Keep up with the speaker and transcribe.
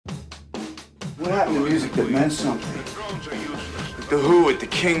What happened to music that meant something? Like the Who at the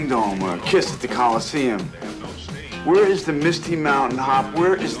Kingdom or Kiss at the Coliseum. Where is the Misty Mountain Hop?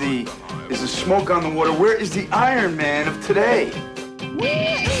 Where is the Smoke on the Water? Where is the Iron Man of today?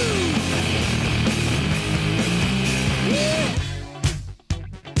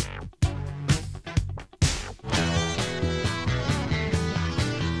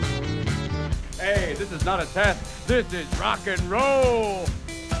 Hey, this is not a test. This is rock and roll.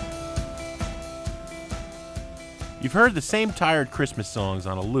 You've heard the same tired Christmas songs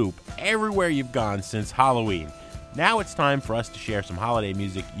on a loop everywhere you've gone since Halloween. Now it's time for us to share some holiday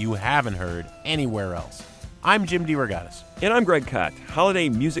music you haven't heard anywhere else. I'm Jim DeRogatis. And I'm Greg Kot. Holiday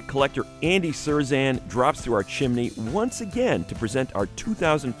music collector Andy Cirzan drops through our chimney once again to present our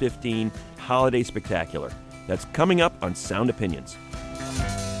 2015 Holiday Spectacular. That's coming up on Sound Opinions.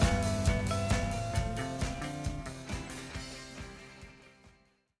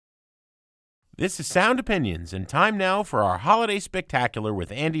 This is Sound Opinions, and time now for our Holiday Spectacular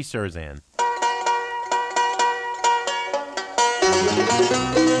with Andy Cirzan.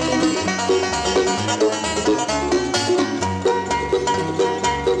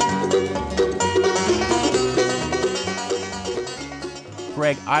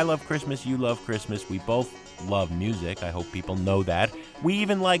 Greg, I love Christmas, you love Christmas, we both love music. I hope people know that. We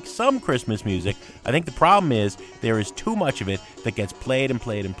even like some Christmas music. I think the problem is there is too much of it that gets played and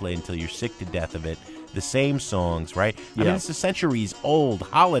played and played until you're sick to death of it. The same songs, right? I mean, it's a centuries-old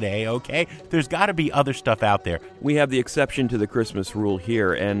holiday, okay? There's got to be other stuff out there. We have the exception to the Christmas rule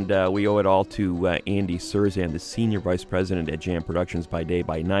here, and we owe it all to Andy Cirzan, the Senior Vice President at Jam Productions by day,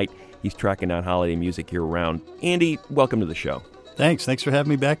 by night. He's tracking down holiday music year-round. Andy, welcome to the show. Thanks for having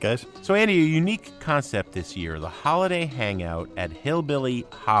me back, guys. So, Andy, a unique concept this year, the Holiday Hangout at Hillbilly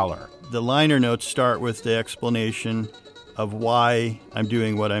Holler. The liner notes start with the explanation of why I'm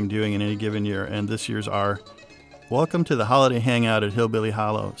doing what I'm doing in any given year, and this year's are, welcome to the Holiday Hangout at Hillbilly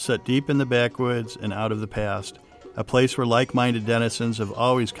Hollow, set deep in the backwoods and out of the past, a place where like-minded denizens have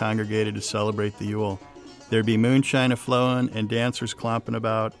always congregated to celebrate the Yule. There be moonshine a-flowing and dancers clomping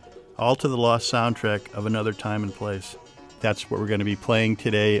about, all to the lost soundtrack of another time and place. That's what we're going to be playing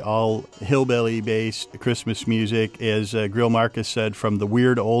today, all hillbilly-based Christmas music, as Grill Marcus said, from the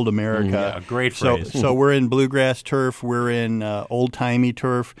weird old America. Yeah, great phrase. So we're in bluegrass turf, we're in old-timey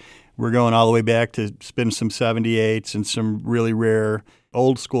turf. We're going all the way back to spin some 78s and some really rare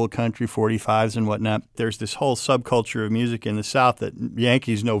old-school country 45s and whatnot. There's this whole subculture of music in the South that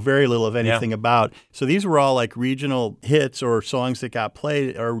Yankees know very little of anything about. So these were all like regional hits or songs that got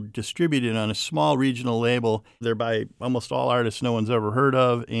played or distributed on a small regional label. They're by almost all artists no one's ever heard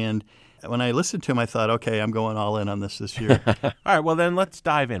of. And when I listened to them, I thought, okay, I'm going all in on this year. All right, well, then let's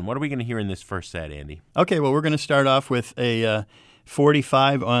dive in. What are we going to hear in this first set, Andy? Okay, well, we're going to start off with a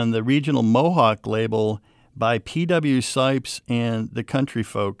 45 on the regional Mohawk label by P.W. Sipes and the Country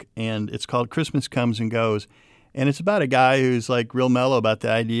Folk, and it's called Christmas Comes and Goes. And it's about a guy who's like real mellow about the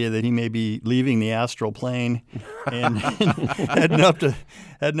idea that he may be leaving the astral plane and heading up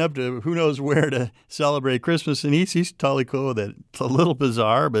to who knows where to celebrate Christmas. And he's totally cool with it. It's a little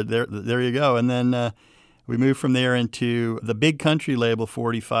bizarre, but there you go. And then we move from there into the Big Country label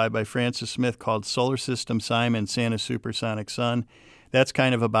 45 by Francis Smith called Solar System Simon, Santa's Supersonic Son. That's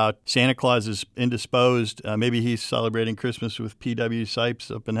kind of about Santa Claus is indisposed. Maybe he's celebrating Christmas with P.W. Sipes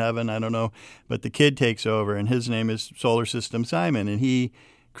up in heaven. I don't know. But the kid takes over, and his name is Solar System Simon. And he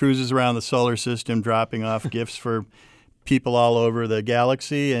cruises around the solar system dropping off gifts for people all over the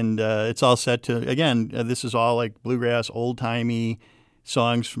galaxy. And it's all set to, again, this is all like bluegrass, old-timey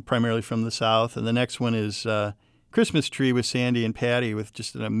songs primarily from the South. And the next one is Christmas Tree with Sandy and Patty with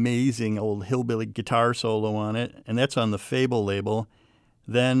just an amazing old hillbilly guitar solo on it. And that's on the Fable label.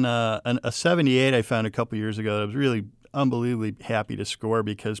 Then a 78 I found a couple years ago that I was really unbelievably happy to score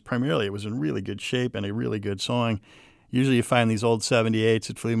because primarily it was in really good shape and a really good song. Usually you find these old 78s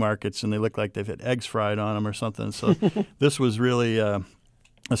at flea markets and they look like they've had eggs fried on them or something. So this was really a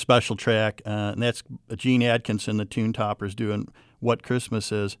special track. And that's Gene Atkinson, the Tune Toppers, doing What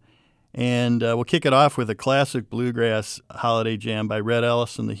Christmas Is. And we'll kick it off with a classic bluegrass holiday jam by Red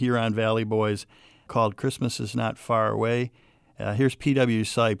Ellis and the Huron Valley Boys called Christmas Is Not Far Away. Here's P.W.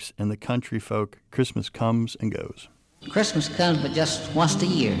 Sipes and the Country Folk, Christmas Comes and Goes. Christmas comes but just once a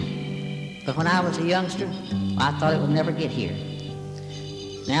year. But when I was a youngster, I thought it would never get here.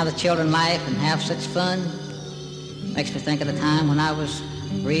 Now the children laugh and have such fun. Makes me think of the time when I was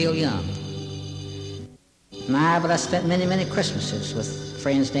real young. My, but I spent many, many Christmases with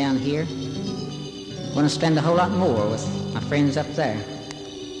friends down here. Want to spend a whole lot more with my friends up there.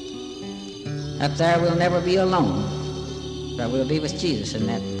 Up there we'll never be alone, but we'll be with Jesus in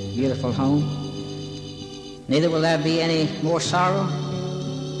that beautiful home. Neither will there be any more sorrow,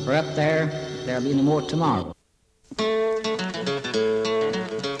 for up there'll be no more tomorrow.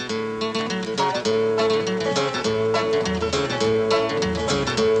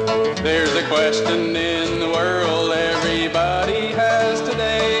 There's a question in the world everybody has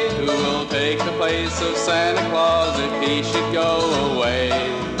today. Who will take the place of Santa Claus if he should go away?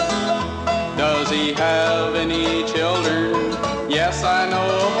 Does he have any children? Yes, I know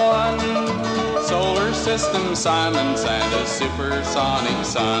of one. Solar System Simon, Santa's supersonic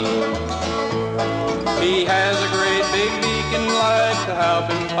son. He has a great big beacon light to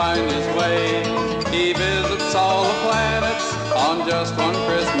help him find his way. He visits all the planets on just one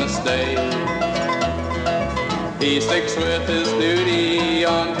Christmas day. He sticks with his duty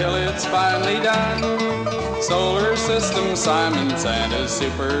until it's finally done. Solar System Simon, Santa's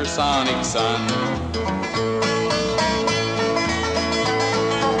supersonic son.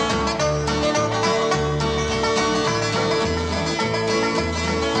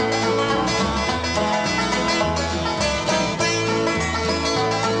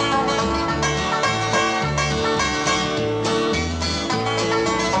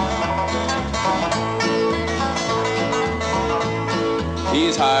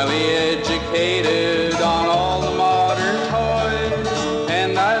 He's highly educated on all the modern toys,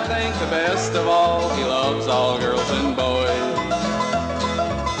 and I think the best of all, he loves all girls and boys.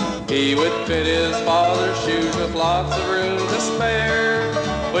 He would fit his father's shoes with lots of room to spare.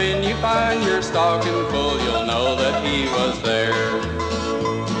 When you find your stocking full, you'll know that he was there.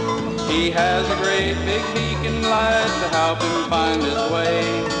 He has a great big beacon light to help him find his way.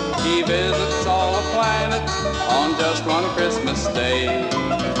 He visits all the planets on just one Christmas day.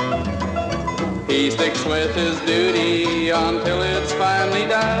 He sticks with his duty until it's finally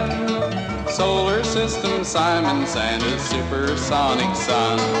done. Solar System Simon, Santa's supersonic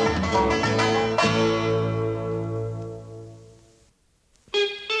son.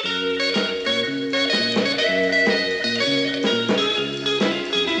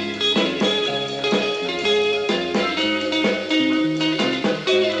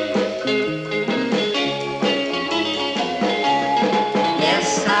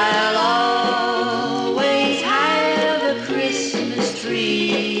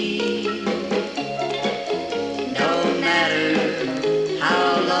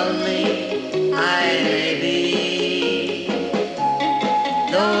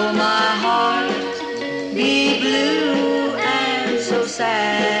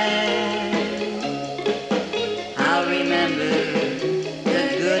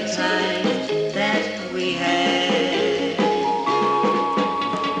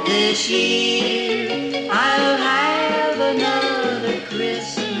 This year I'll have another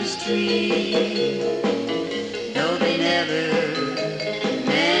Christmas tree, though they never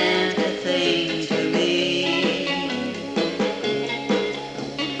meant a thing to me.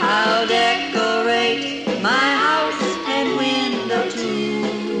 I'll decorate my house and window too.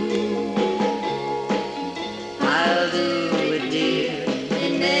 I'll do it, dear,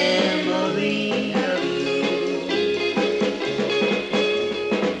 in memory of you,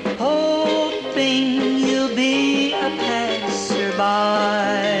 hoping you'll be a passerby,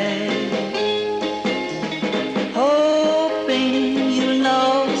 hoping you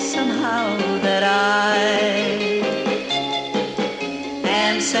know somehow that I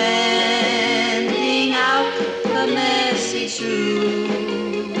am sending out the message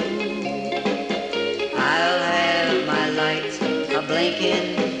through. I'll have my lights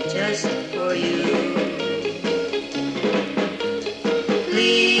a-blinking just for you.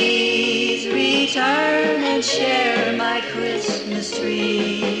 Please return and share my Christmas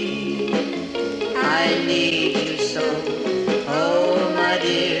tree. I need you so, oh my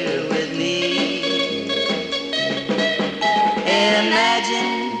dear, with me.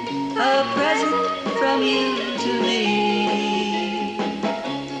 Imagine a present from you to me,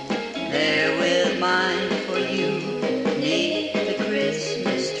 there with mine for you, 'neath the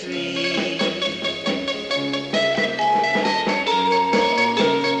Christmas tree.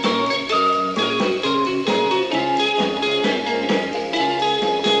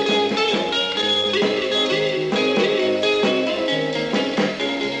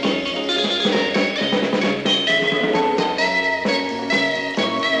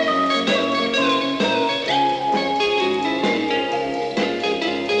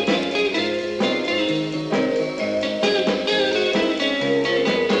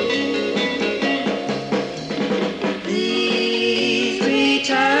 Please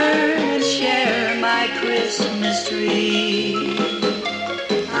return and share my Christmas tree.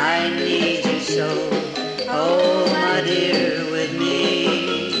 I need you so, oh my dear, with me.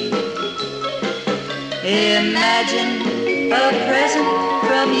 Imagine a present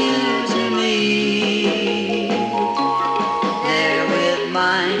from you to me. There with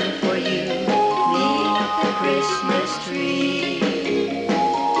mine for you, neath the Christmas tree.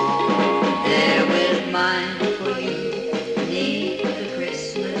 There with mine for you, neath the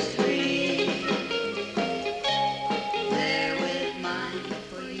Christmas tree. There with mine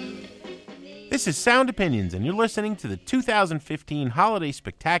for you. This is Sound Opinions, and you're listening to the 2015 Holiday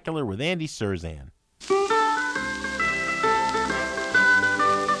Spectacular with Andy Cirzan.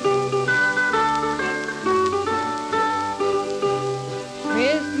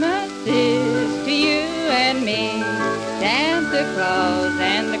 Christmas is to you and me, Santa Claus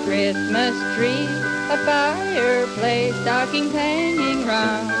and the Christmas tree, a fireplace, stockings hanging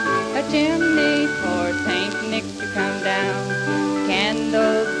round, a chimney for Saint Nick to come down,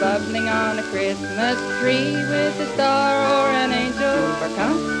 candles bubbling on a Christmas tree, with a star or an angel for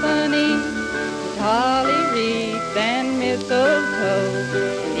company, with holly wreaths and mistletoe,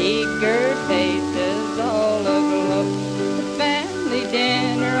 and eager faces all aglow.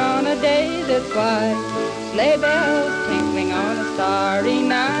 Dinner on a day that's white, sleigh bells tinkling on a starry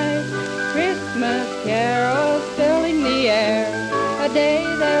night, Christmas carols filling the air, a day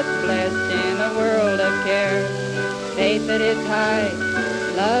that's blessed in a world of care. Faith at its height,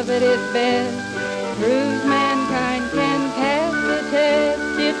 love at its best, proves mankind can pass the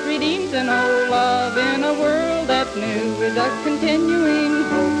test. It redeems an old love in a world that's new, with a continuing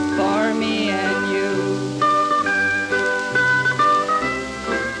hope for me and you.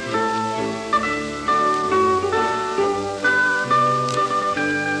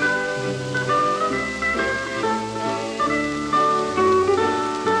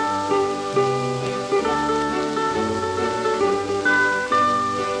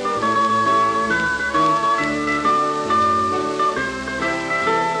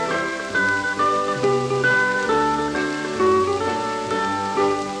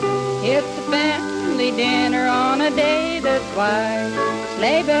 Dinner on a day that's white,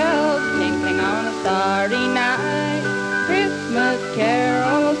 sleigh bells tinkling on a starry night, Christmas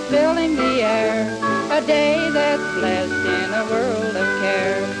carols filling the air, a day that's blessed in a world of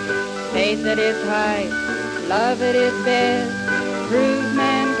care. Faith at its height, love at its best, proves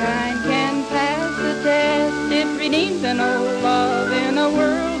mankind can pass the test. It redeems an old love in a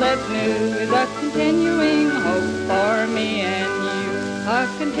world that's new, with a continuing hope for me and you, a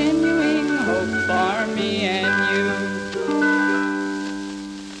continuing hope for me and you.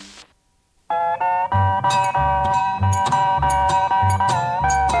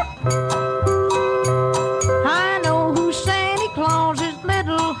 I know who Santa Claus's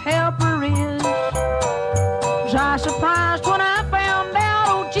little helper is. Was I surprised when I found out,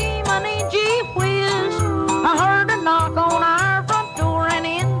 oh gee, money, gee whiz. I heard a knock on our front door and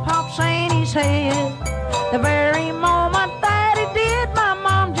in popped Santa's head. The very moment that he did, my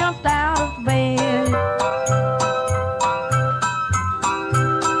mom jumped out of bed.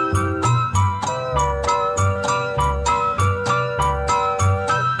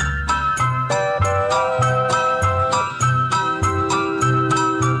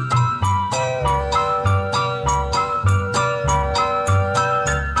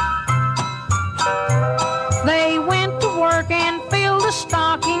 They went to work and filled the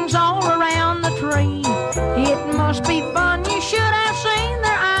stockings all around the tree. It must be fun, you should have seen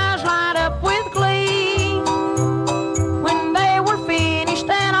their eyes light up with glee. When they were finished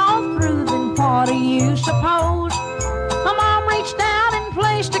and all through, then what do you suppose? My mom reached out and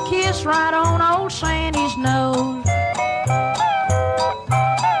placed a kiss right on old Sandy's nose.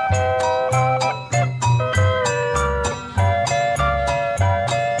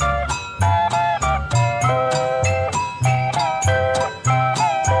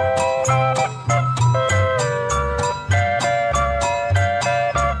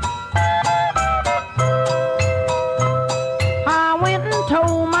 I went and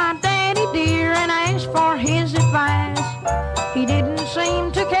told my daddy dear and asked for his advice. He didn't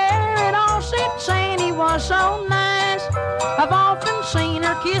seem to care at all, said Sandy was so nice. I've often seen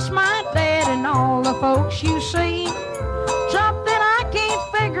her kiss my dad and all the folks you see. Something I can't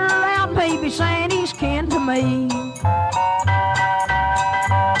figure out, maybe Sandy's kin to me.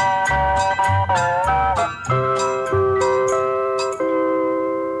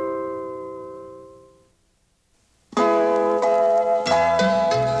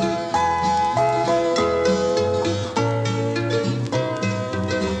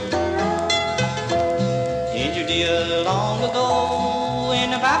 Ginger dear, long ago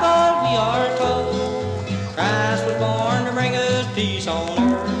in the Bible we are told Christ was born to bring us peace on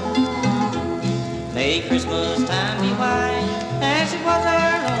earth. May Christmas time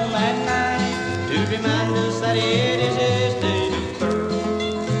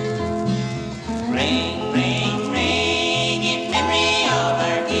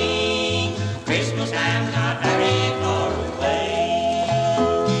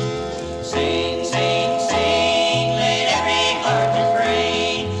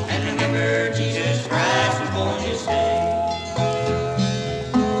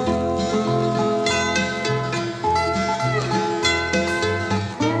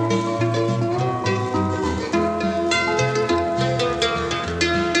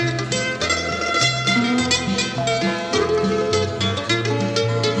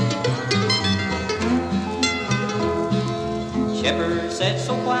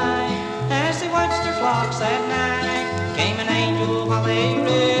white. As they watched their flocks that night, came an angel while they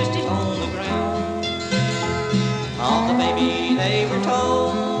rested on the ground. Of the baby they were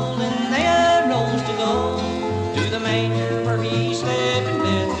told, and they arose to go to the manger where he slept in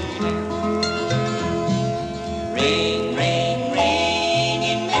Bethlehem. Ring, ring, ring,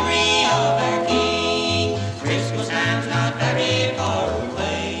 in memory of our King. Christmas time's not very far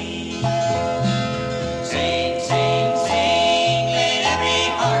away. Sing, sing, sing, let every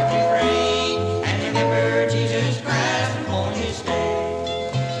heart refrain, and remember Jesus Christ was born this day.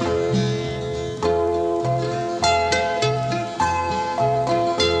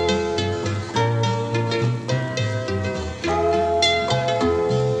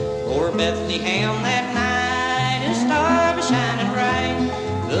 O'er Bethlehem that night, a star was shining bright.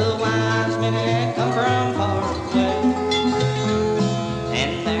 The wise men had come from far away,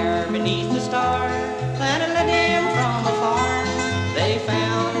 and there beneath the star, that led him from afar, they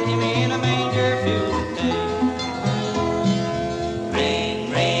found him in a manger filled with hay.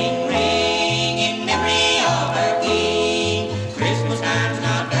 Ring, ring, ring, in memory of our King. Christmas time's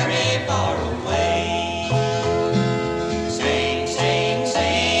not very far away. Sing, sing,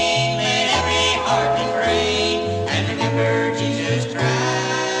 sing, let every heart refrain, and remember Jesus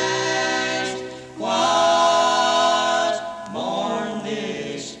Christ was born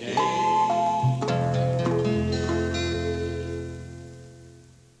this day.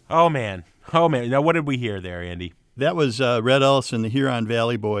 Oh, man. Oh, man. Now, what did we hear there, Andy? That was Red Ellis and the Huron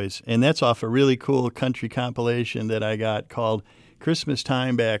Valley Boys, and that's off a really cool country compilation that I got called Christmas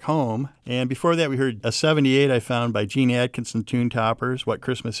Time Back Home. And before that, we heard a 78 I found by Gene Atkinson, Tune Toppers, What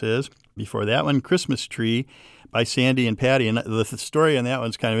Christmas Is. Before that one, Christmas Tree by Sandy and Patty. And the story on that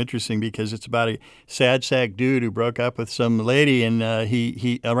one's kind of interesting because it's about a sad sack dude who broke up with some lady, and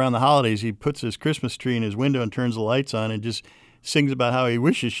he around the holidays, he puts his Christmas tree in his window and turns the lights on and just sings about how he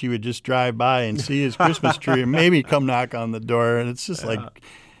wishes she would just drive by and see his Christmas tree and maybe come knock on the door. And it's just like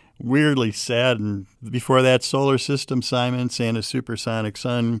weirdly sad. And before that, Solar System, Simon, Santa's Supersonic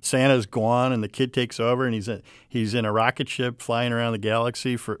Son. Santa's gone and the kid takes over, and he's in a rocket ship flying around the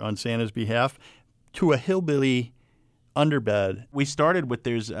galaxy on Santa's behalf to a hillbilly underbed. We started with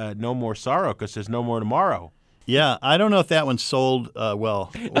There's No More Sorrow because there's no more tomorrow. Yeah, I don't know if that one sold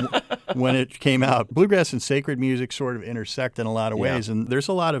well when it came out. Bluegrass and sacred music sort of intersect in a lot of ways, and there's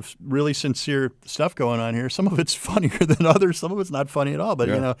a lot of really sincere stuff going on here. Some of it's funnier than others. Some of it's not funny at all, but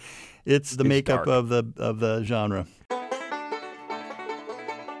you know, it's the makeup of the genre.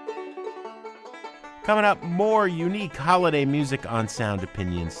 Coming up, more unique holiday music on Sound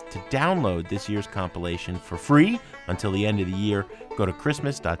Opinions. To download this year's compilation for free until the end of the year, go to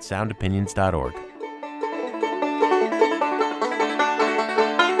christmas.soundopinions.org.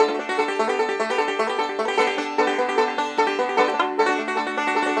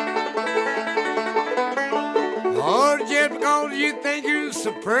 Just because you think you're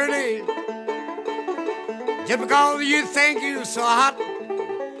so pretty, just because you think you're so hot,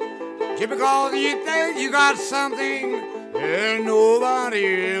 just because you think you got something that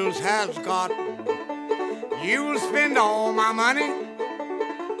nobody else has got, you will spend all my money,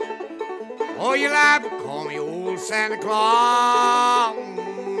 all your life, call me old Santa Claus.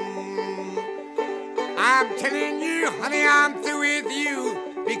 I'm telling you, honey, I'm through with you,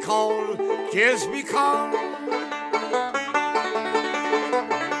 just because.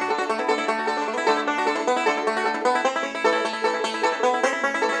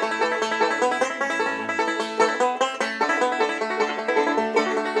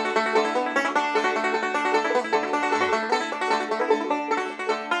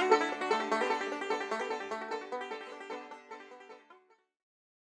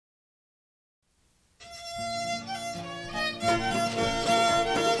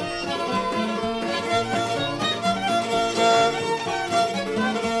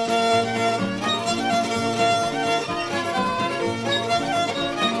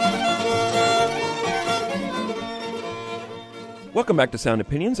 Welcome back to Sound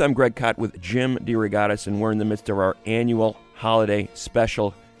Opinions. I'm Greg Kot with Jim DeRogatis, and we're in the midst of our annual holiday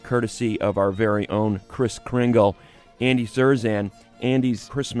special, courtesy of our very own Kris Kringle. Andy Cirzan, Andy's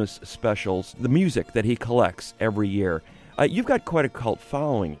Christmas specials, the music that he collects every year. You've got quite a cult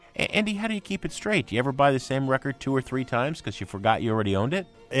following. Andy, how do you keep it straight? Do you ever buy the same record 2 or 3 times because you forgot you already owned it?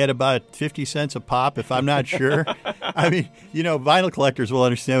 At about 50 cents a pop, if I'm not sure. I mean, you know, vinyl collectors will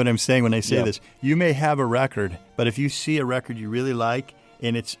understand what I'm saying when I say this. You may have a record, but if you see a record you really like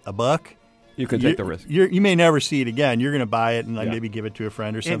and it's $1, You could take the risk. You may never see it again. You're going to buy it and maybe give it to a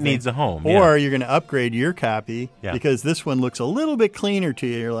friend or something. It needs a home. Or you're going to upgrade your copy because this one looks a little bit cleaner to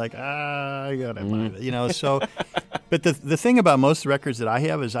you. You're like, I got to buy it. So, but the thing about most of the records that I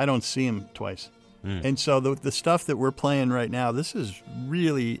have is I don't see them twice. And so the stuff that we're playing right now, this is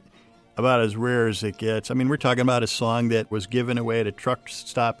really about as rare as it gets. I mean, we're talking about a song that was given away at a truck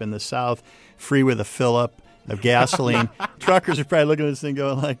stop in the South, free with a fill-up of gasoline. Truckers are probably looking at this thing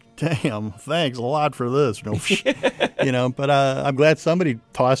going like, damn, thanks a lot for this. But I'm glad somebody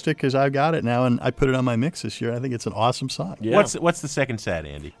tossed it because I've got it now, and I put it on my mix this year. I think it's an awesome song. Yeah. What's the second set,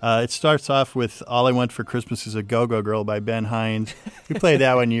 Andy? It starts off with All I Want for Christmas is a Go-Go Girl by Ben Hines. We played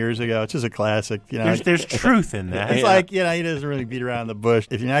that one years ago. It's just a classic. There's truth in that. It's like, he doesn't really beat around the bush.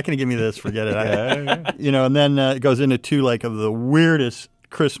 If you're not going to give me this, forget it. And then it goes into two of the weirdest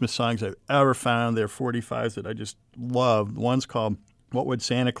Christmas songs I've ever found. They're 45s that I just love. One's called What Would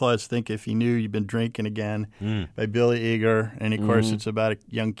Santa Claus Think If He Knew You'd Been Drinking Again by Billy Eager. And, of course, it's about a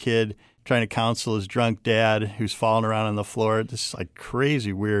young kid trying to counsel his drunk dad who's falling around on the floor. This is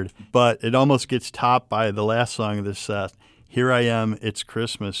crazy weird. But it almost gets topped by the last song of this set, Here I Am, It's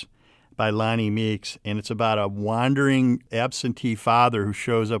Christmas, by Lonnie Meeks, and it's about a wandering absentee father who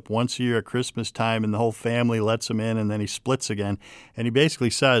shows up once a year at Christmas time, and the whole family lets him in, and then he splits again. And he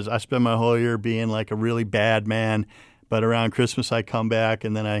basically says, I spend my whole year being like a really bad man, but around Christmas I come back,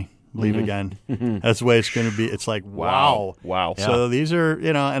 and then I leave again. That's the way it's going to be. It's like, wow. So these are,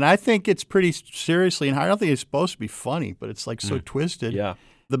 and I think it's pretty seriously, and I don't think it's supposed to be funny, but it's so twisted. Yeah.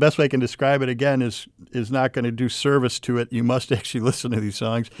 The best way I can describe it, again, is not going to do service to it. You must actually listen to these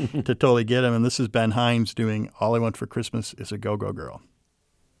songs to totally get them. And this is Ben Hines doing All I Want for Christmas is a Go-Go Girl.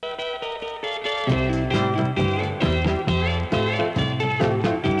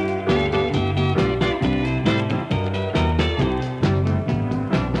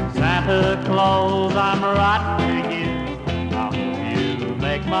 Santa Claus, I'm writing to you. I hope you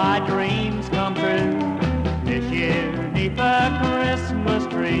make my dreams come true. This year, neath the Christmas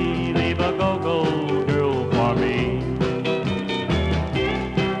tree, leave a go-go girl for me.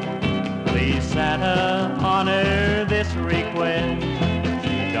 Please, Santa, honor this request.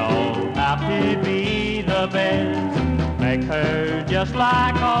 She don't have to be the best. Make her just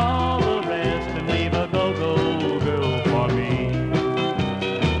like all the rest and leave a go-go girl for me.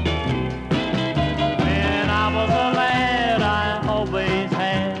 When I was a lad, I always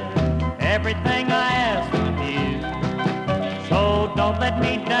had everything I asked. So don't let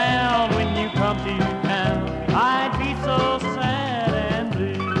me down when you come to town. I'd be so sad and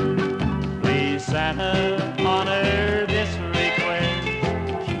blue. Please, Santa, honor this request.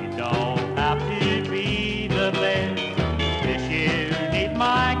 She don't have to be the best. This year, neath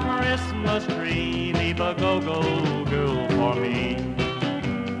my Christmas tree, leave a go-go girl for me.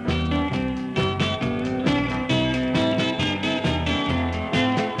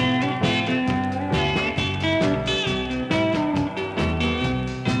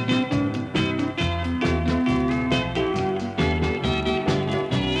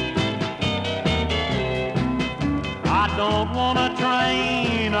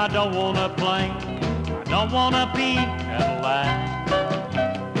 I don't want a plane, I don't want a pink Cadillac.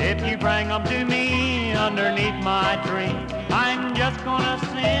 If you bring them to me underneath my tree, I'm just gonna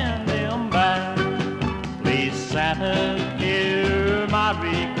send them back. Please, Santa, hear my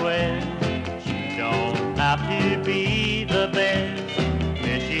request. She don't have to be the best.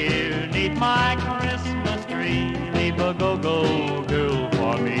 This year, neath my Christmas tree, leave a go-go girl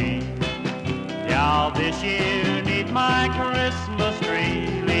for me. Yeah, this year, neath my Christmas tree,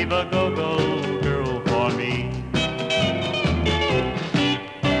 leave a go-go girl for me.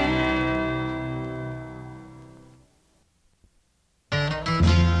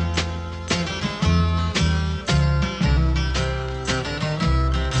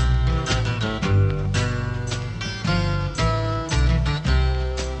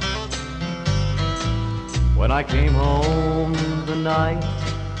 When I came home the night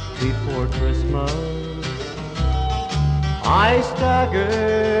before Christmas, I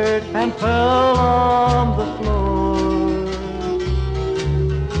staggered and fell on the floor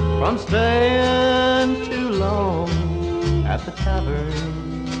from staying too long at the tavern,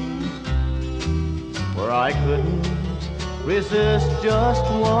 where I couldn't resist just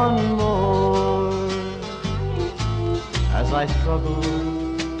one more. As I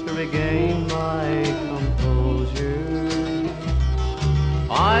struggled to regain my composure,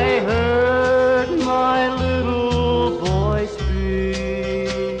 I heard my little voice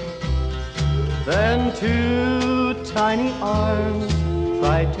speak. Then two tiny arms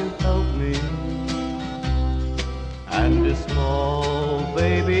tried to help me, and a small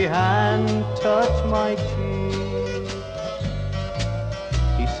baby hand touch my cheek.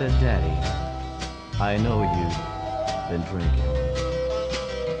 He said, Daddy, I know you've been drinking,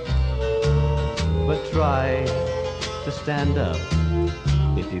 but try to stand up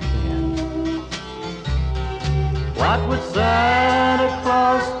if you can. What would Santa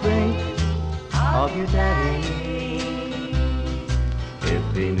Claus think of you, Daddy,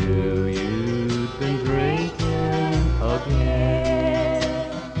 if he knew you'd been drinking again?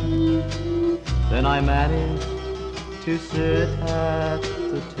 Then I managed to sit at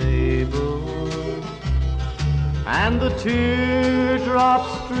the table, and the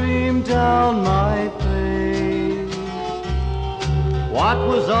teardrops streamed down my face. What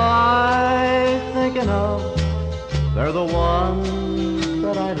was I thinking of? They're the ones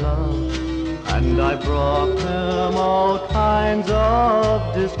that I love, and I brought them all kinds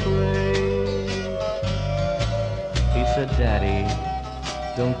of disgrace. He said, Daddy,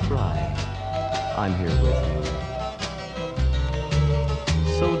 don't cry, I'm here with you.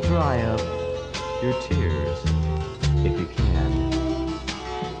 So dry up your tears if you can.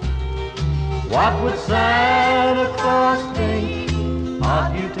 What would Santa Claus think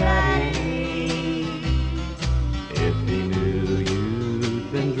of you, Daddy, if he knew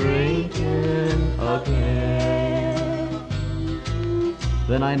you'd been drinking again?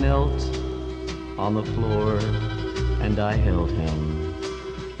 Then I knelt on the floor and I held him.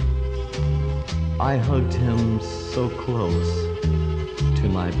 I hugged him so close to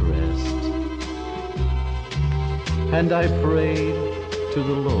my breast, and I prayed to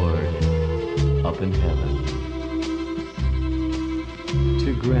the Lord up in heaven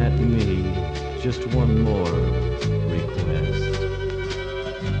to grant me just one more request.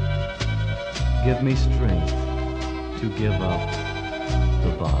 Give me strength to give up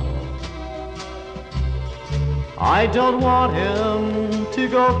the bottle. I don't want him to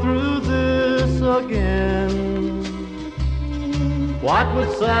go through this again. What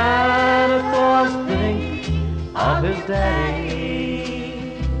would Santa Claus think of his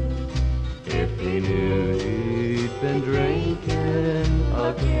daddy if he knew he'd been drinking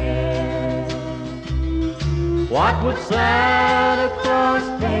again? What would Santa Claus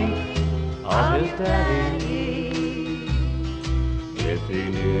think of his daddy if he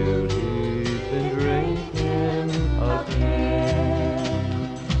knew he'd been drinking again?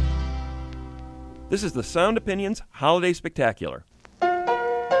 This is the Sound Opinions Holiday Spectacular.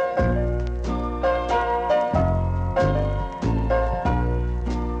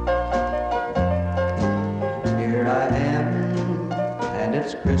 Here I am, and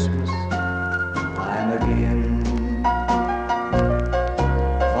it's Christmas time again.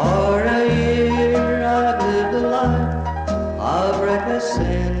 For a year I've lived a life of reckless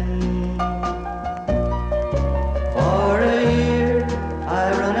sin. For a year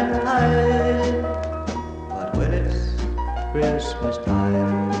I run and hide, but when it's Christmas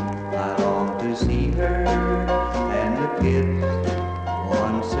time, I long to see her and the kids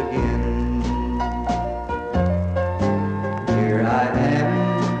once again. Here I am,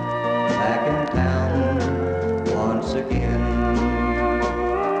 back in town once again.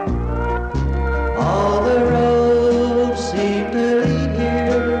 All the roads seem to lead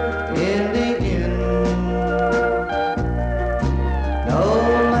here in the end. No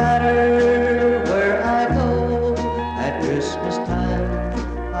matter where I go at Christmas time,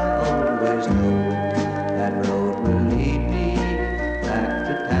 I always know that road will lead me back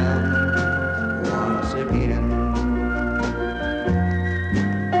to town once again.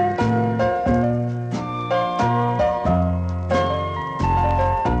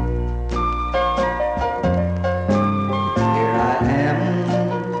 Here I am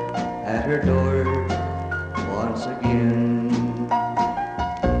at her door once again.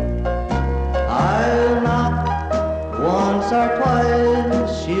 I'll knock once or twice,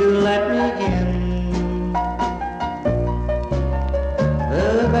 she'll let me in. The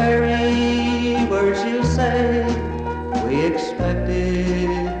very words she'll say, we expected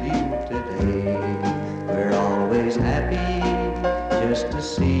you today. We're always happy just to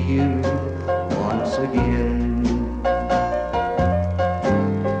see you once again.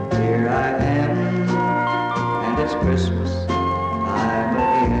 Here I am, and it's Christmas time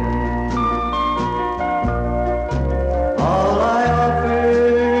again. All I offer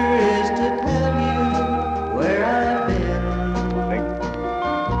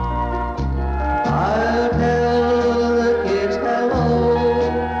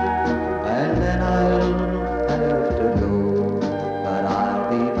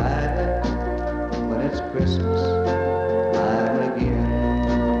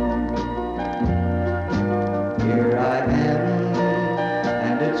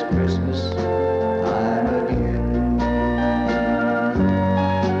Christmas time again.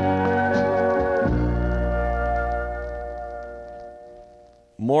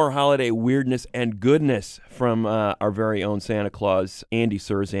 More holiday weirdness and goodness from our very own Santa Claus, Andy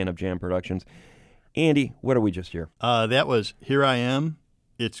Surzan of Jam Productions. Andy, what did we just hear? That was Here I Am,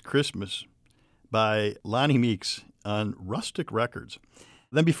 It's Christmas by Lonnie Meeks on Rustic Records.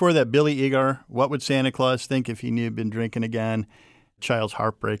 Then before that, Billy Egar, What Would Santa Claus Think If He Knew He'd Been Drinking Again? Child's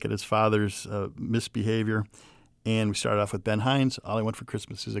heartbreak at his father's misbehavior. And we started off with Ben Hines, All I Want for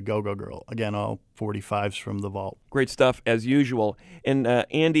Christmas Is a Go-Go Girl. Again, all 45s from the vault. Great stuff, as usual. And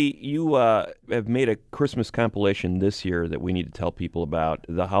Andy, you have made a Christmas compilation this year that we need to tell people about,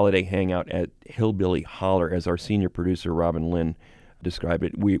 the holiday hangout at Hillbilly Holler, as our senior producer, Robin Lynn, described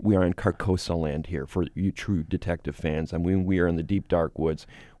it. We are in Carcosa land here for you true detective fans. I mean, we are in the deep, dark woods.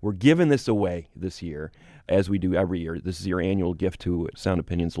 We're giving this away this year, as we do every year. This is your annual gift to Sound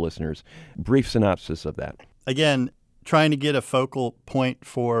Opinions listeners. Brief synopsis of that. Again, trying to get a focal point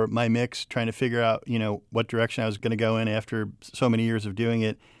for my mix, trying to figure out, what direction I was going to go in after so many years of doing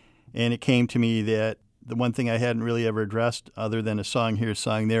it. And it came to me that the one thing I hadn't really ever addressed, other than a song here, a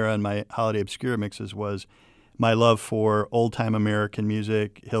song there on my Holiday Obscura mixes, was my love for old-time American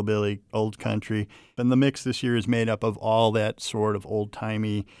music, hillbilly, old country. And the mix this year is made up of all that sort of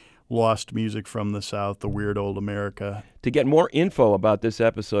old-timey, lost music from the South, the weird old America. To get more info about this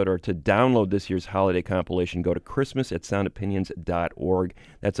episode or to download this year's holiday compilation, go to christmas@soundopinions.org.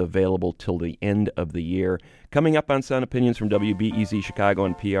 That's available till the end of the year. Coming up on Sound Opinions from WBEZ Chicago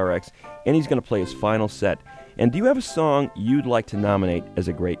and PRX, and he's going to play his final set. And do you have a song you'd like to nominate as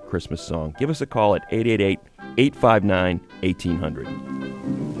a great Christmas song? Give us a call at 888-859-1800.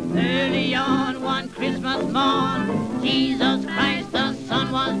 Early on one Christmas morn, Jesus Christ the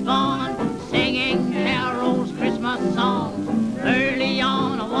Son was born, singing carols, Christmas songs. Early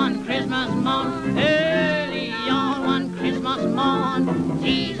on one Christmas morn, early on one Christmas morn,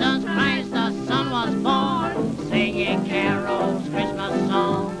 Jesus Christ the Son was born, singing carols, Christmas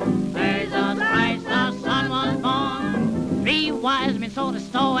songs. Jesus Christ the Son was born. 3 wise men saw the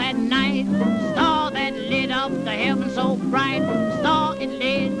star at night, star that lit up the heaven so bright, star it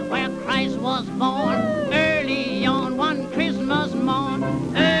lit where Christ was born. Early on one Christmas morn,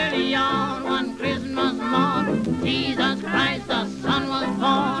 early on one Christmas morn, Jesus Christ the Son was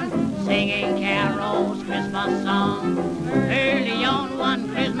born, singing carols, Christmas songs. Early on one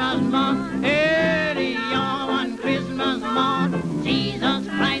Christmas morn, early on one Christmas morn, Jesus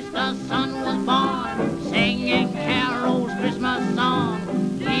Christ the Son was born, singing carols, Christmas songs.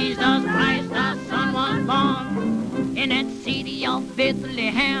 Jesus Christ the Son was born. In that city of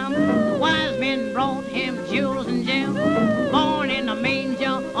Bethlehem, the wise men brought him jewels and gems. Born in a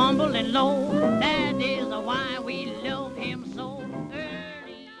manger, humble and low, that is why we love him so.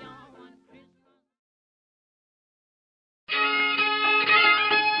 Early on one Christmas.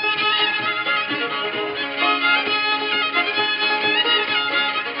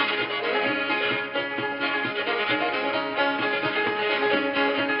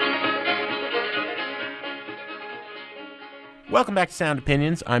 Welcome back to Sound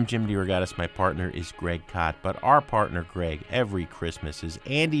Opinions. I'm Jim DeRogatis. My partner is Greg Kot. But our partner, Greg, every Christmas is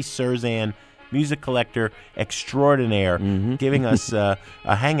Andy Surzan, music collector extraordinaire, giving us a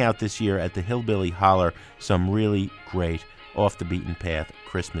hangout this year at the Hillbilly Holler. Some really great, off-the-beaten-path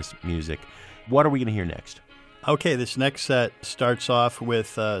Christmas music. What are we going to hear next? Okay, this next set starts off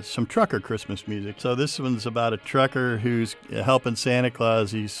with some trucker Christmas music. So this one's about a trucker who's helping Santa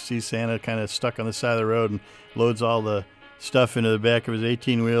Claus. He sees Santa kind of stuck on the side of the road and loads all the stuff into the back of his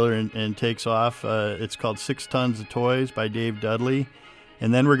 18-wheeler and takes off. It's called 6 Tons of Toys by Dave Dudley.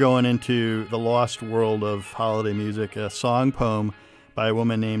 And then we're going into the lost world of holiday music, a song poem by a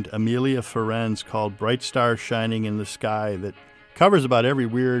woman named Amelia Ferenz called Bright Stars Shining in the Sky that covers about every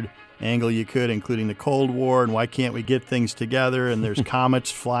weird angle you could, including the Cold War and why can't we get things together, and there's comets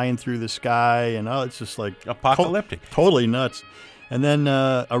flying through the sky, and it's just like apocalyptic. Totally nuts. And then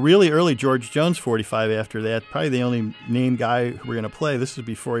a really early George Jones 45 after that, probably the only named guy who we're going to play. This is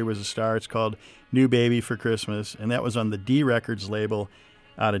before he was a star. It's called New Baby for Christmas, and that was on the D Records label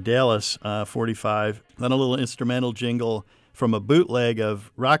out of Dallas, 45. Then a little instrumental jingle from a bootleg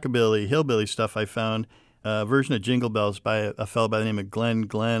of rockabilly, hillbilly stuff I found, a version of Jingle Bells by a fellow by the name of Glenn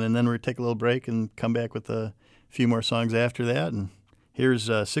Glenn. And then we're going to take a little break and come back with a few more songs after that. And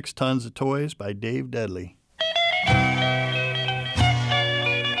here's 6 Tons of Toys by Dave Dudley.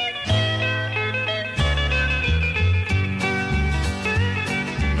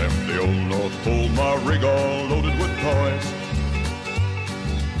 North Pole, my rig all loaded with toys.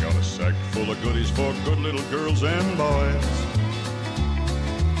 Got a sack full of goodies for good little girls and boys.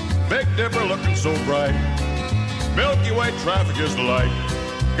 Big Dipper looking so bright. Milky Way traffic is the light.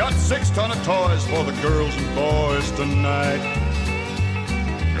 Got 6 ton of toys for the girls and boys tonight.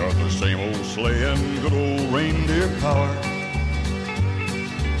 Got the same old sleigh and good old reindeer power.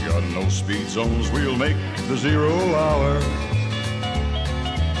 Got no speed zones, we'll make the 0 hour.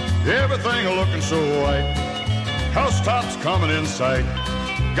 Everything looking so white. Housetops coming in sight.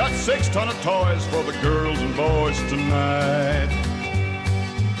 Got 6 ton of toys for the girls and boys tonight.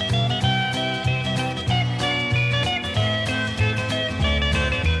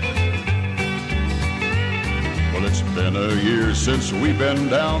 Well, it's been a year since we've been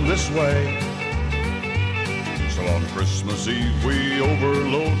down this way. So on Christmas Eve we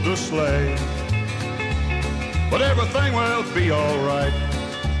overload the sleigh. But everything will be alright.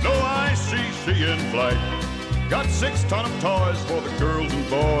 No ICC in flight. Got 6 ton of toys for the girls and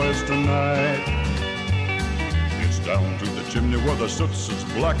boys tonight. It's down to the chimney where the soot's as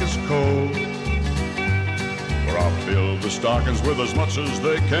black as coal, where I'll fill the stockings with as much as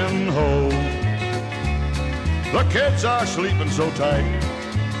they can hold. The kids are sleeping so tight,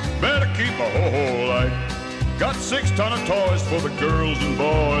 better keep a ho-ho light. Got 6 ton of toys for the girls and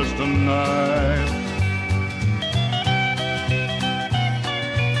boys tonight.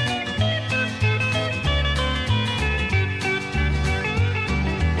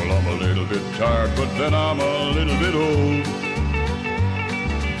 Tired, but then I'm a little bit old.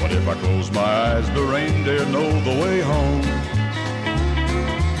 But if I close my eyes, the reindeer know the way home.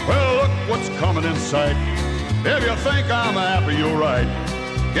 Well, look what's coming in sight. If you think I'm happy, you're right.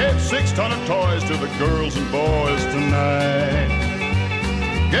 Gave 6 ton of toys to the girls and boys tonight.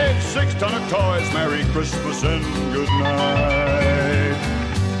 Gave 6 ton of toys, Merry Christmas and good night.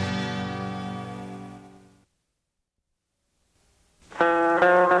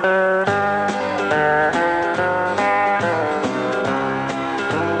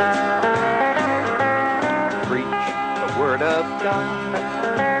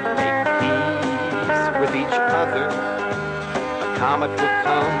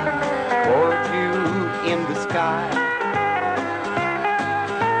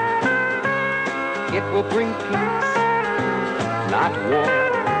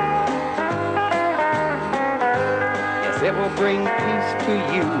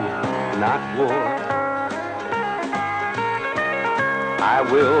 I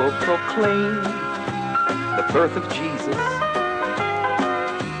will proclaim the birth of Jesus,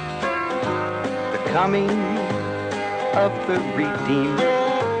 the coming of the Redeemer.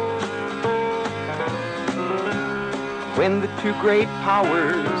 When the 2 great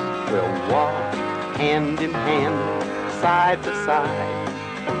powers will walk hand in hand, side by side,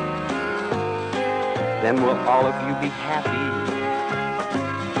 then will all of you be happy.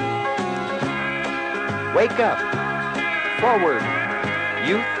 Wake up, forward,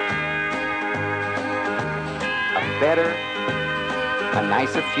 youth. A better, a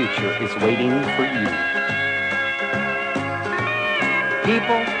nicer future is waiting for you.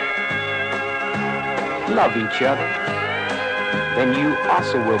 People, love each other, then you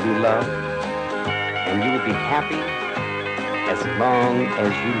also will be loved, and you will be happy as long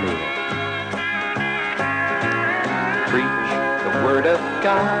as you live. Preach the word of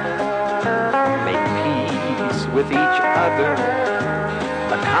God, make peace with each other.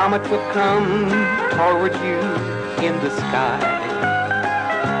 A comet will come toward you in the sky.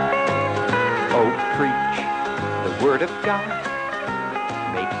 Oh, preach the word of God,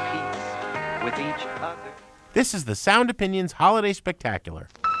 make peace with each other. This is the Sound Opinions Holiday Spectacular.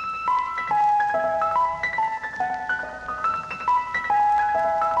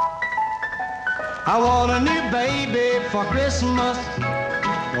 I want a new baby for Christmas,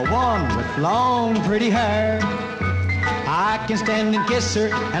 the one with long pretty hair. I can stand and kiss her,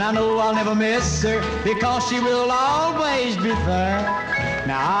 and I know I'll never miss her, because she will always be fair.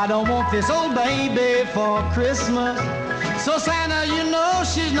 Now I don't want this old baby for Christmas, so Santa, you know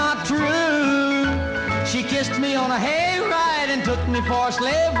she's not true. She kissed me on a hayride and took me for a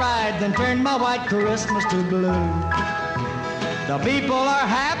sleigh ride, then turned my white Christmas to blue. The people are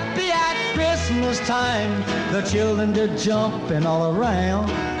happy at Christmas time, the children are jumping all around,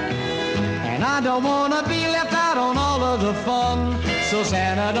 and I don't want to be left out on all of the fun, so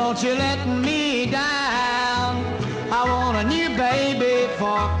Santa, don't you let me down. I want a new baby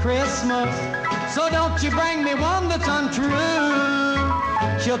for Christmas, so don't you bring me one that's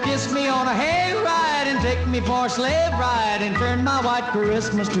untrue. She'll kiss me on a hayride and take me for a sleigh ride and turn my white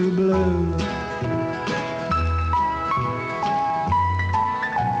Christmas to blue.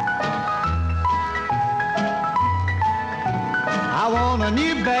 I want a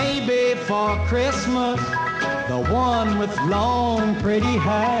new baby for Christmas, the one with long pretty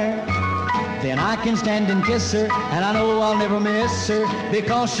hair. Then I can stand and kiss her, and I know I'll never miss her,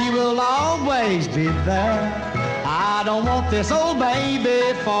 because she will always be there. I don't want this old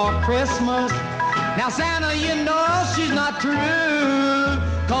baby for Christmas. Now Santa, you know she's not true,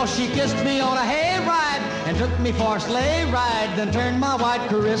 'cause she kissed me on a hayride and took me for a sleigh ride, then turned my white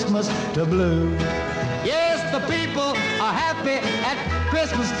Christmas to blue. Yes, the people are happy at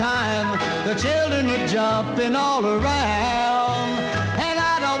Christmas time. The children are jumping all around, and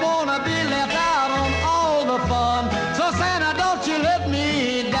I don't want to be left out on all the fun. So Santa, don't you let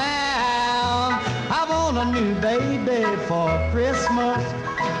me down. I want a new baby for Christmas.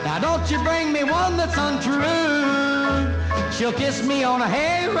 Now don't you bring me one that's untrue. She'll kiss me on a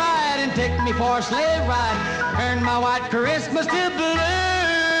hayride and take me for a sleigh ride, turn my white Christmas to blue.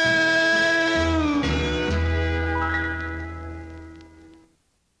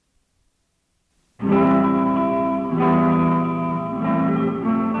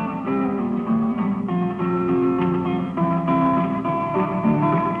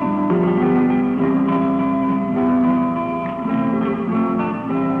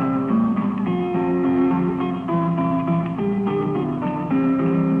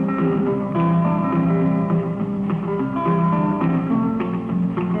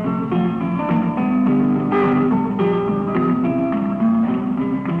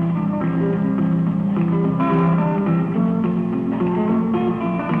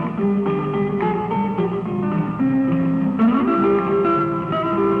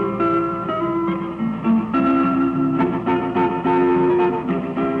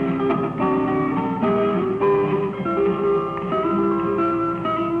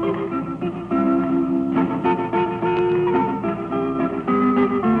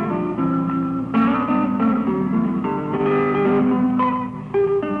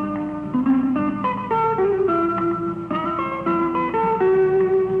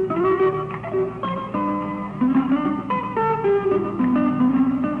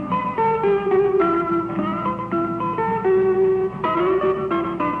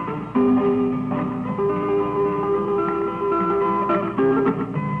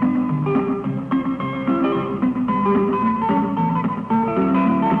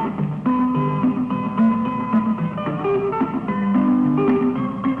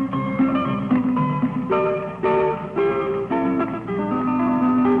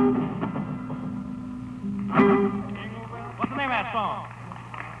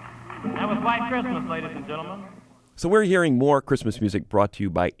 So we're hearing more Christmas music brought to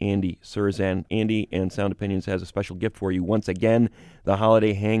you by Andy Cirzan. Andy and Sound Opinions has a special gift for you. Once again, the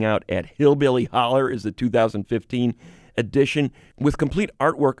holiday hangout at Hillbilly Holler is the 2015 edition with complete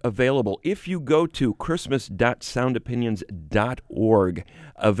artwork available if you go to christmas.soundopinions.org,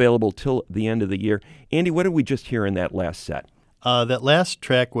 available till the end of the year. Andy, what did we just hear in that last set? That last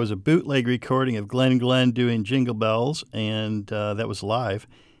track was a bootleg recording of Glenn Glenn doing Jingle Bells, and that was live.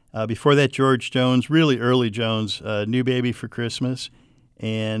 Before that, George Jones, really early Jones, New Baby for Christmas.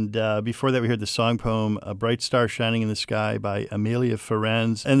 And before that, we heard the song poem, A Bright Star Shining in the Sky by Amelia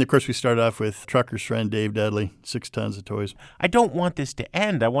Ferenz. And, of course, we started off with Trucker's friend Dave Dudley, 6 Tons of Toys. I don't want this to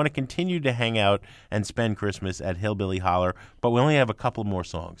end. I want to continue to hang out and spend Christmas at Hillbilly Holler, but we only have a couple more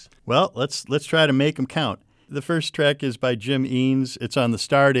songs. Well, let's try to make them count. The first track is by Jim Eanes. It's on the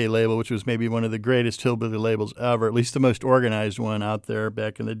Starday label, which was maybe one of the greatest hillbilly labels ever, at least the most organized one out there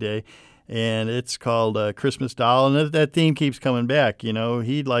back in the day. And it's called Christmas Doll, and that theme keeps coming back. You know,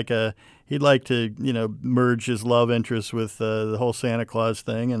 he'd like to merge his love interest with the whole Santa Claus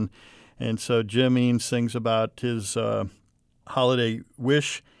thing, and so Jim Eanes sings about his holiday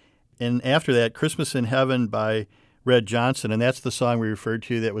wish. And after that, Christmas in Heaven by Red Johnson, and that's the song we referred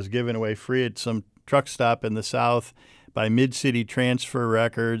to that was given away free at some truck stop in the South by Mid-City Transfer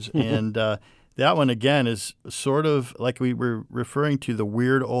Records. And that one, again, is sort of like we were referring to the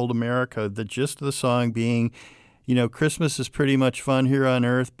Weird Old America, the gist of the song being, you know, Christmas is pretty much fun here on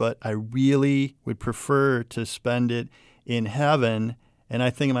earth, but I really would prefer to spend it in heaven. And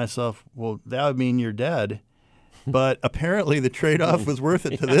I think to myself, well, that would mean you're dead. But apparently the trade-off was worth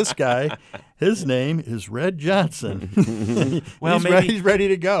it to this guy. His name is Red Johnson. Well, he's ready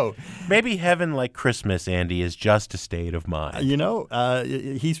to go. Maybe heaven like Christmas, Andy, is just a state of mind. You know,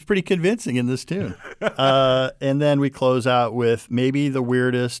 he's pretty convincing in this tune. And then we close out with maybe the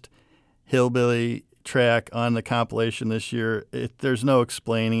weirdest hillbilly track on the compilation this year. There's no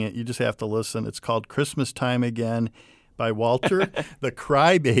explaining it. You just have to listen. It's called Christmas Time Again by Walter, the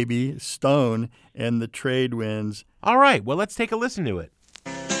Crybaby, Stone, and the Trade Winds. All right, well, let's take a listen to it.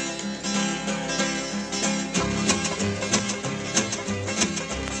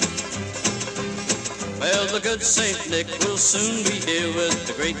 Well, the good Saint Nick will soon be here with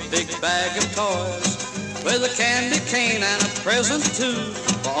a great big bag of toys, with a candy cane and a present too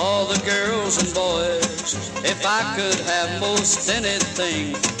for all the girls and boys. If I could have most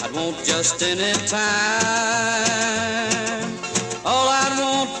anything, I'd want just any time. All I'd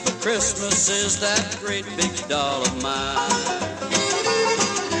want for Christmas is that great big doll of mine.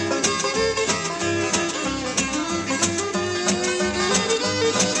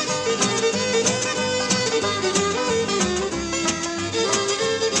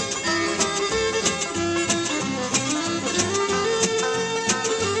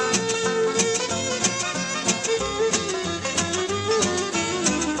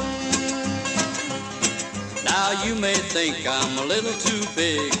 You may think I'm a little too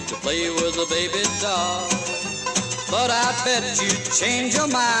big to play with a baby doll, but I bet you'd change your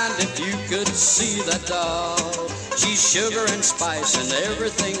mind if you could see that doll. She's sugar and spice and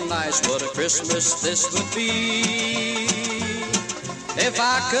everything nice. What a Christmas this would be if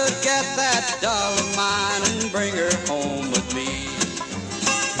I could get that doll of mine and bring her home with me.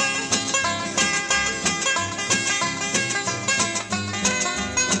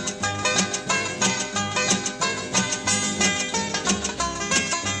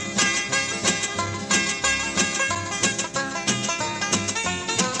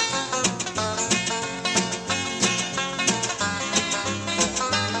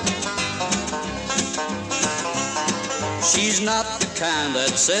 She's not the kind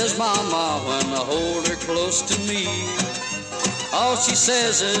that says mama when I hold her close to me. All she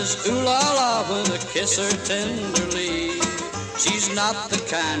says is ooh la la when I kiss her tenderly. She's not the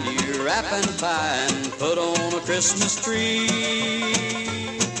kind you wrap in pie and put on a Christmas tree.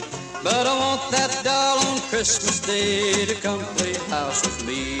 But I want that doll on Christmas Day to come play house with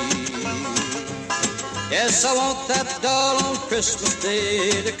me. Yes, I want that doll on Christmas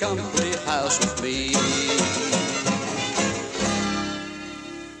Day to come play house with me.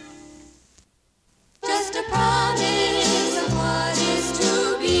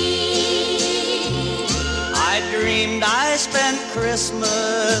 I spent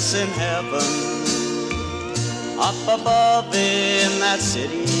Christmas in heaven, up above in that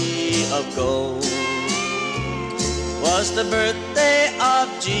city of gold. Was the birthday of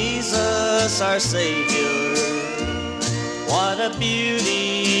Jesus our Savior. What a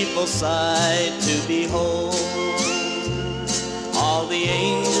beautiful sight to behold. All the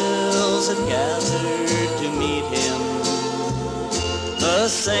angels had gathered to meet him. The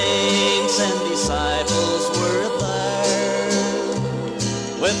saints and disciples were there,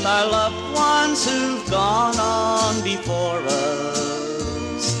 with our loved ones who've gone on before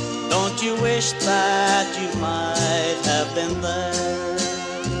us. Don't you wish that you might have been there?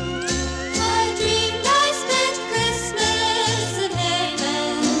 I dreamed I spent Christmas in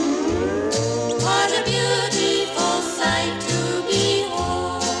heaven. What a beautiful sight to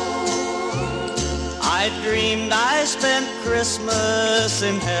behold. I dreamed I spent Christmas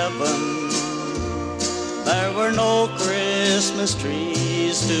in heaven. There were no Christmas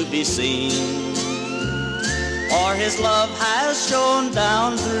trees to be seen, for his love has shone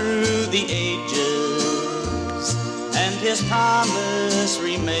down through the ages, and his promise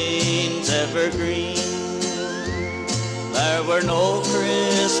remains evergreen. There were no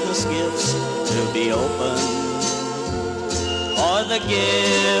Christmas gifts to be opened, for the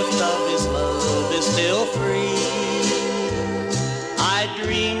gift of his love is still free. I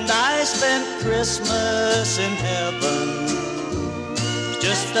dreamed I spent Christmas in heaven,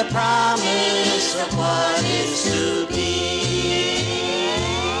 just a promise of what is to be.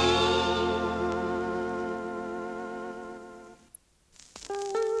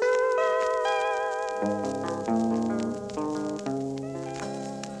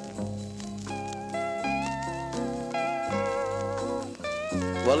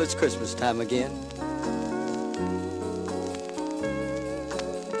 Well, it's Christmas time again.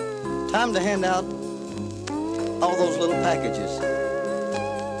 Time to hand out all those little packages.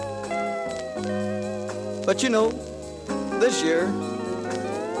 But you know, this year,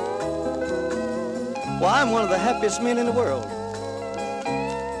 well, I'm one of the happiest men in the world.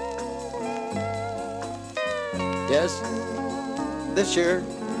 Yes, this year,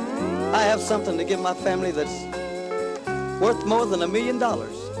 I have something to give my family that's worth more than $1 million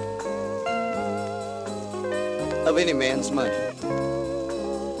of any man's money.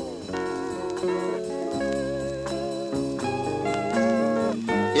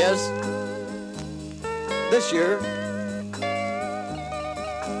 Yes, this year,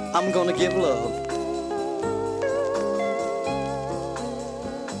 I'm gonna give love.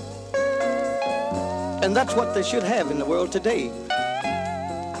 And that's what they should have in the world today,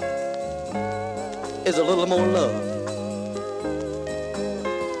 is a little more love.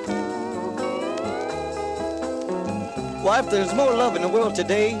 Why, if there's more love in the world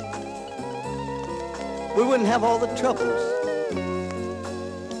today, we wouldn't have all the troubles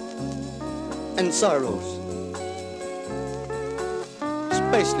and sorrows,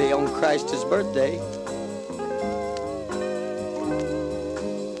 especially on Christ's birthday.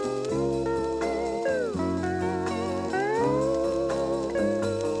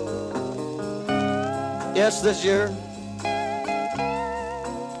 Yes, this year,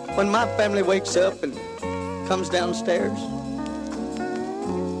 when my family wakes up and comes downstairs,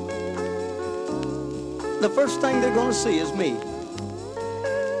 the first thing they're gonna see is me.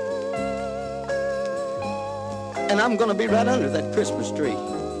 And I'm gonna be right under that Christmas tree.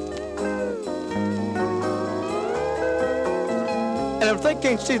 And if they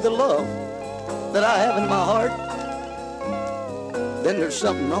can't see the love that I have in my heart, then there's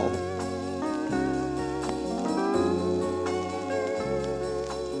something wrong.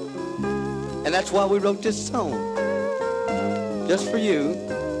 And that's why we wrote this song, just for you.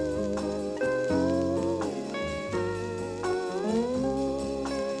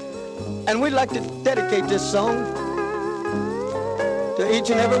 And we'd like to dedicate this song to each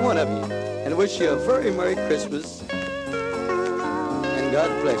and every one of you and wish you a very Merry Christmas and God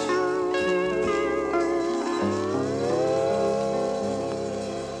bless you.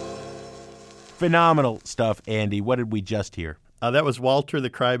 Phenomenal stuff, Andy. What did we just hear? That was Walter the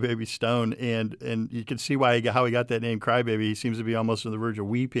Crybaby Stone, and you can see how he got that name, Crybaby. He seems to be almost on the verge of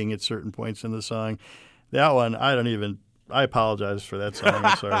weeping at certain points in the song. That one, I apologize for that song.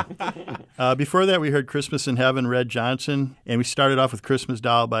 I'm sorry. Before that, we heard Christmas in Heaven, Red Johnson, and we started off with Christmas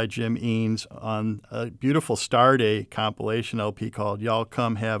Doll by Jim Eanes on a beautiful Star Day compilation LP called Y'all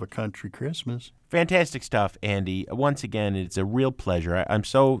Come Have a Country Christmas. Fantastic stuff, Andy. Once again, it's a real pleasure. I'm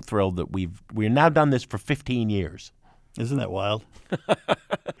so thrilled that we're now done this for 15 years. Isn't that wild?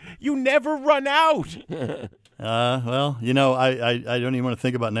 You never run out. Well, I don't even want to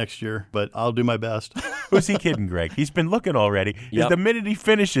think about next year, but I'll do my best. Who's he kidding, Greg? He's been looking already. Yep. The minute he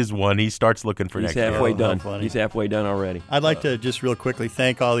finishes one, he starts looking for next year. He's halfway done. He's halfway done already. I'd like to just real quickly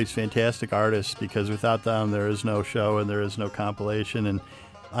thank all these fantastic artists, because without them, there is no show and there is no compilation. And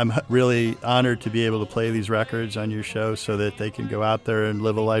I'm really honored to be able to play these records on your show so that they can go out there and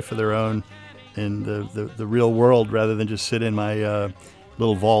live a life of their own in the real world rather than just sit in my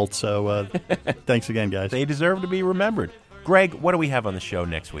little vault. So thanks again, guys. They deserve to be remembered. Greg, what do we have on the show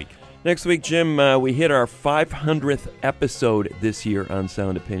next week? Next week, Jim, we hit our 500th episode this year on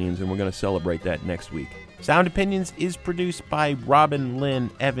Sound Opinions, and we're going to celebrate that next week. Sound Opinions is produced by Robin Lynn,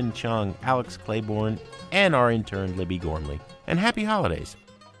 Evan Chung, Alex Claiborne, and our intern, Libby Gormley. And happy holidays.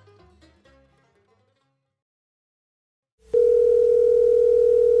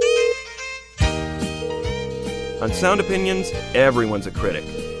 On Sound Opinions, everyone's a critic.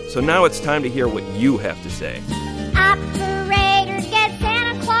 So now it's time to hear what you have to say. Operator, get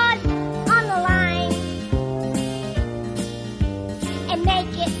Santa Claus on the line and make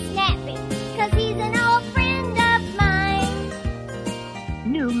it snappy, 'cause he's an old friend of mine.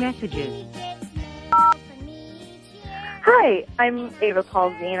 New messages. Hi, I'm Ava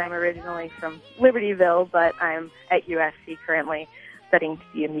Paulzine. I'm originally from Libertyville, but I'm at USC currently studying to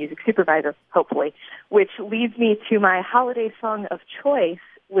be a music supervisor, hopefully, which leads me to my holiday song of choice,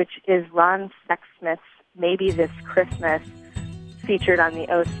 which is Ron Sexsmith's Maybe This Christmas, featured on the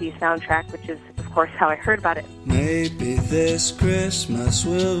OC soundtrack, which is, of course, how I heard about it. Maybe this Christmas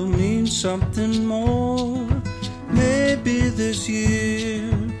will mean something more. Maybe this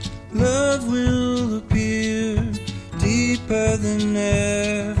year love will appear deeper than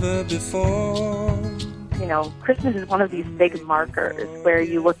ever before. Christmas is one of these big markers where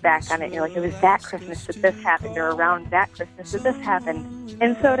you look back on it and you're like, it was that Christmas that this happened, or around that Christmas that this happened.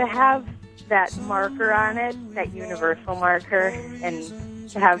 And so to have that marker on it, that universal marker, and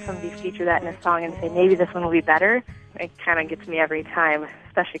to have somebody feature that in a song and say, maybe this one will be better, it kind of gets me every time,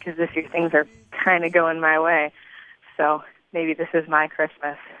 especially because this year things are kind of going my way. So maybe this is my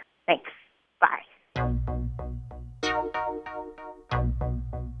Christmas. Thanks. Bye.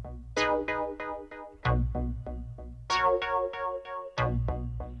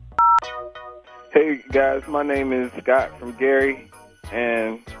 Hey guys, my name is Scott from Gary,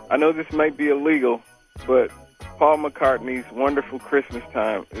 and I know this might be illegal, but Paul McCartney's Wonderful Christmas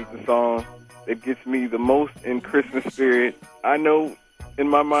Time is the song that gets me the most in Christmas spirit. I know in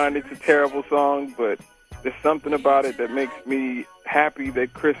my mind it's a terrible song, but there's something about it that makes me happy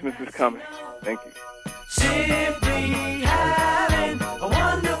that Christmas is coming. Thank you. Simply having a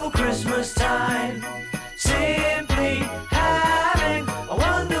wonderful Christmas time. Simply having a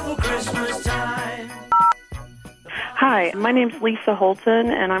wonderful Christmas time. Hi, my name's Lisa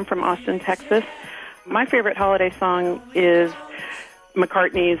Holton, and I'm from Austin, Texas. My favorite holiday song is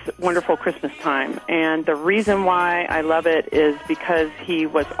McCartney's Wonderful Christmas Time, and the reason why I love it is because he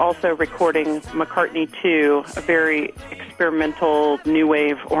was also recording McCartney 2, a very experimental, new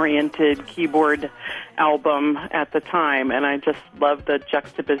wave-oriented keyboard album at the time, and I just love the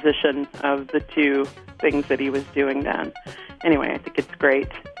juxtaposition of the two things that he was doing then. Anyway, I think it's great.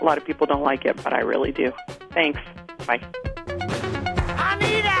 A lot of people don't like it, but I really do. Thanks. Bye.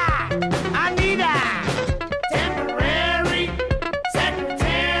 Anita! Temporary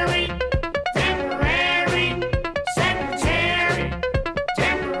secretary. Temporary secretary.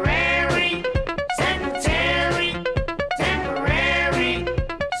 Temporary secretary. Temporary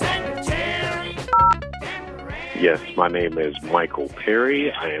secretary. Yes, my name is Michael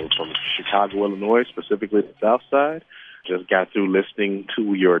Perry. I am from Chicago, Illinois, specifically the South Side. Just got through listening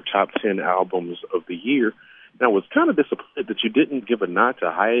to your top 10 albums of the year. And I was kind of disappointed that you didn't give a nod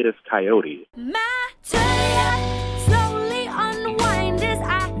to Hiatus Coyote. My tail slowly unwind as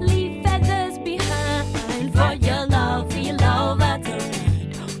I leave feathers behind. For your love, I turn.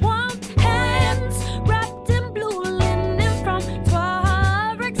 Warm hands wrapped in blue linen from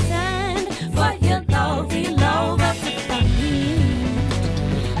Tuareg sand. For your love, I turn.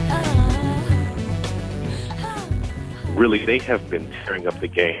 Really, they have been tearing up the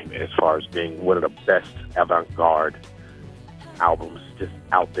game as far as being one of the best avant-garde albums just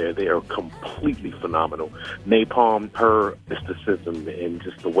out there. They are completely phenomenal. Napalm, her mysticism, and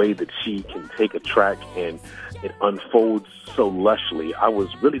just the way that she can take a track and it unfolds so lushly. I was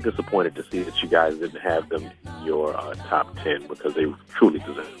really disappointed to see that you guys didn't have them in your top 10 because they truly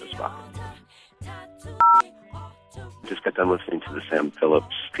deserve the spot. Just got done listening to the Sam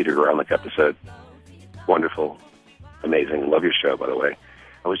Phillips, Peter Garlic episode. Wonderful. Amazing. Love your show, by the way.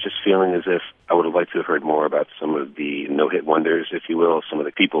 I was just feeling as if I would have liked to have heard more about some of the no-hit wonders, if you will, some of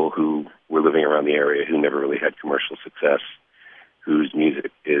the people who were living around the area who never really had commercial success, whose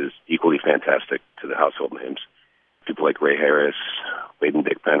music is equally fantastic to the household names. People like Ray Harris, Wade and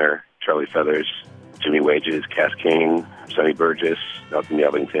Dick Benner, Charlie Feathers, Jimmy Wages, Cass King, Sonny Burgess, Malcolm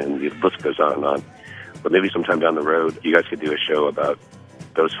Yellington. The list goes on and on. But maybe sometime down the road, you guys could do a show about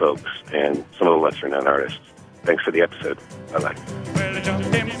those folks and some of the lesser-known artists. Thanks for the episode. Bye-bye. Well, I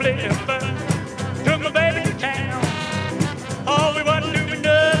jumped in flipper, took my baby to town. Oh, we wasn't doing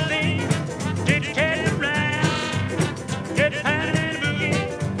nothing, just chatting around, just pounding and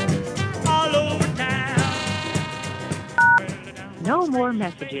boogie all over town. No more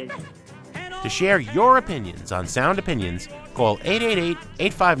messages. To share your opinions on Sound Opinions, call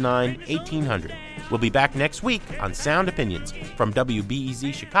 888-859-1800. We'll be back next week on Sound Opinions from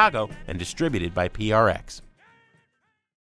WBEZ Chicago and distributed by PRX.